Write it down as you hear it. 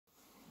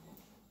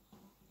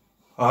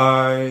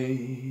I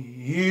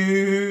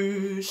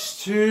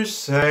used to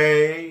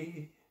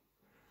say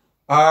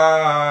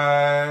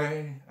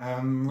I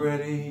am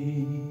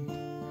ready,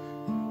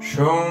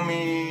 show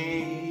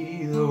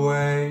me the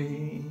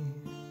way.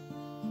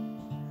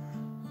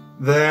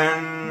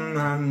 Then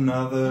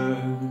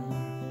another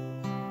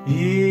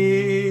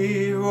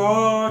year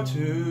or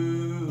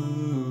two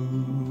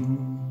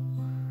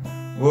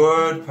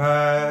would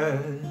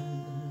pass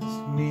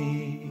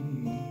me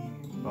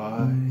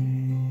by.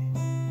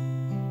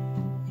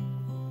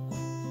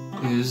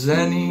 Is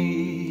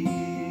anything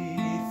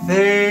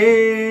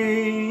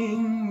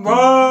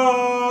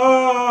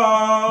wrong?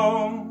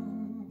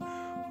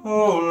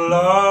 Oh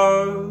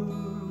love,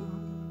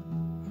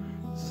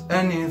 is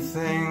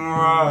anything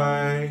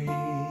right?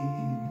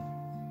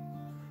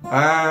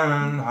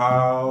 And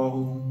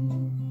how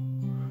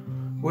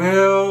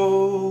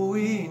will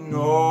we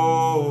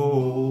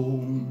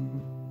know?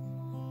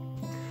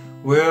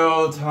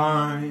 Will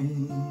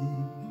time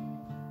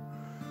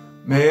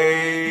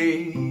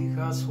make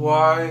us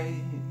wise?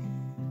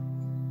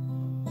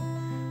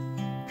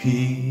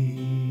 People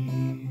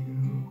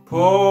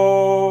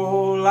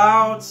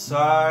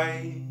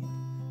outside,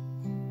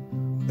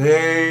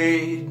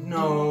 they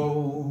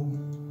know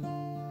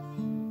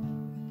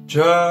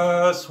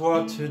just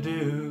what to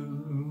do.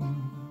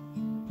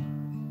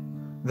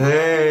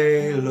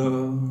 They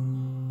look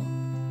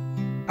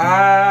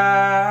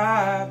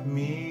at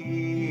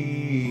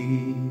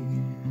me,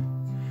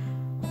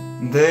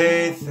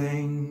 they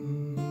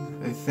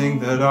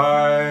think that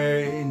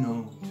I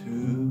know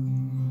too.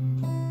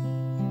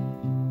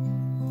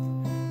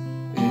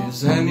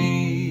 Is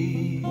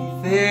anything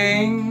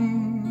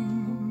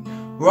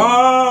wrong?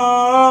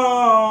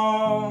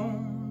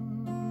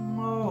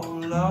 Oh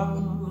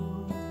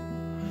love,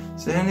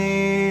 is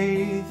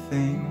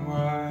anything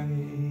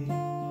right?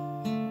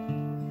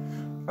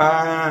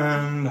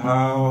 And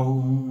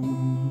how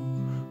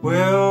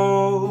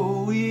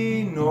will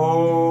we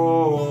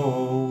know?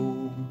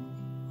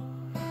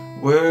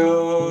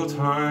 Will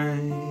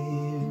time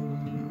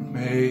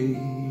make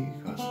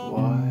us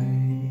wise?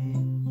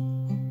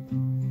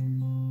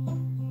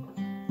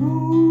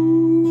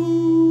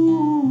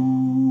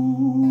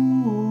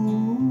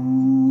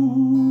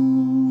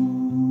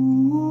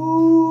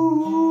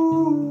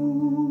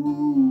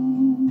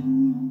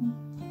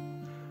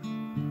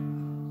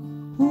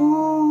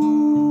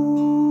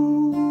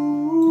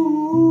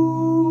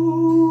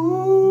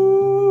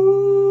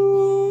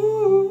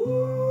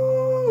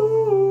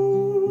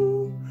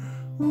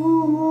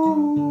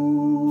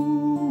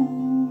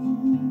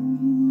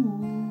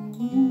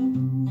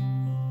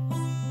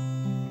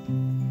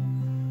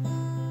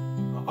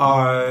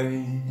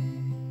 I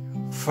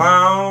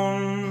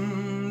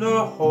found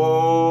a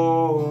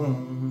home,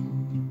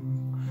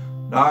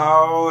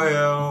 now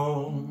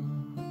will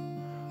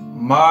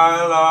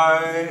my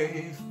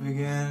life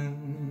begin.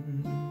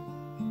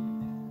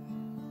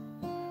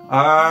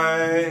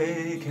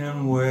 I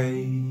can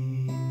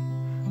wait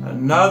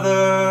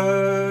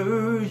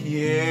another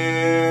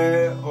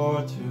year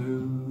or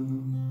two,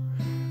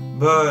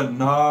 but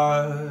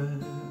not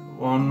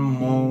one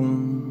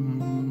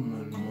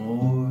moment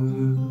more.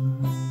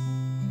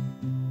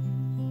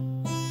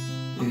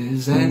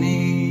 Is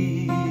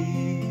anything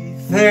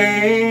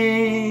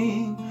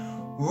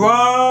wrong?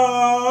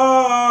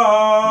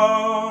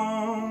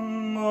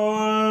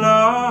 Oh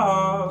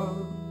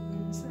love,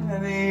 is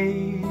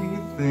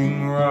anything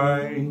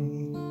right?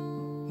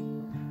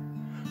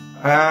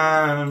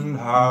 And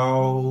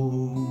how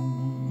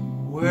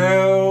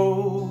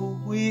will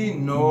we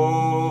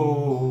know?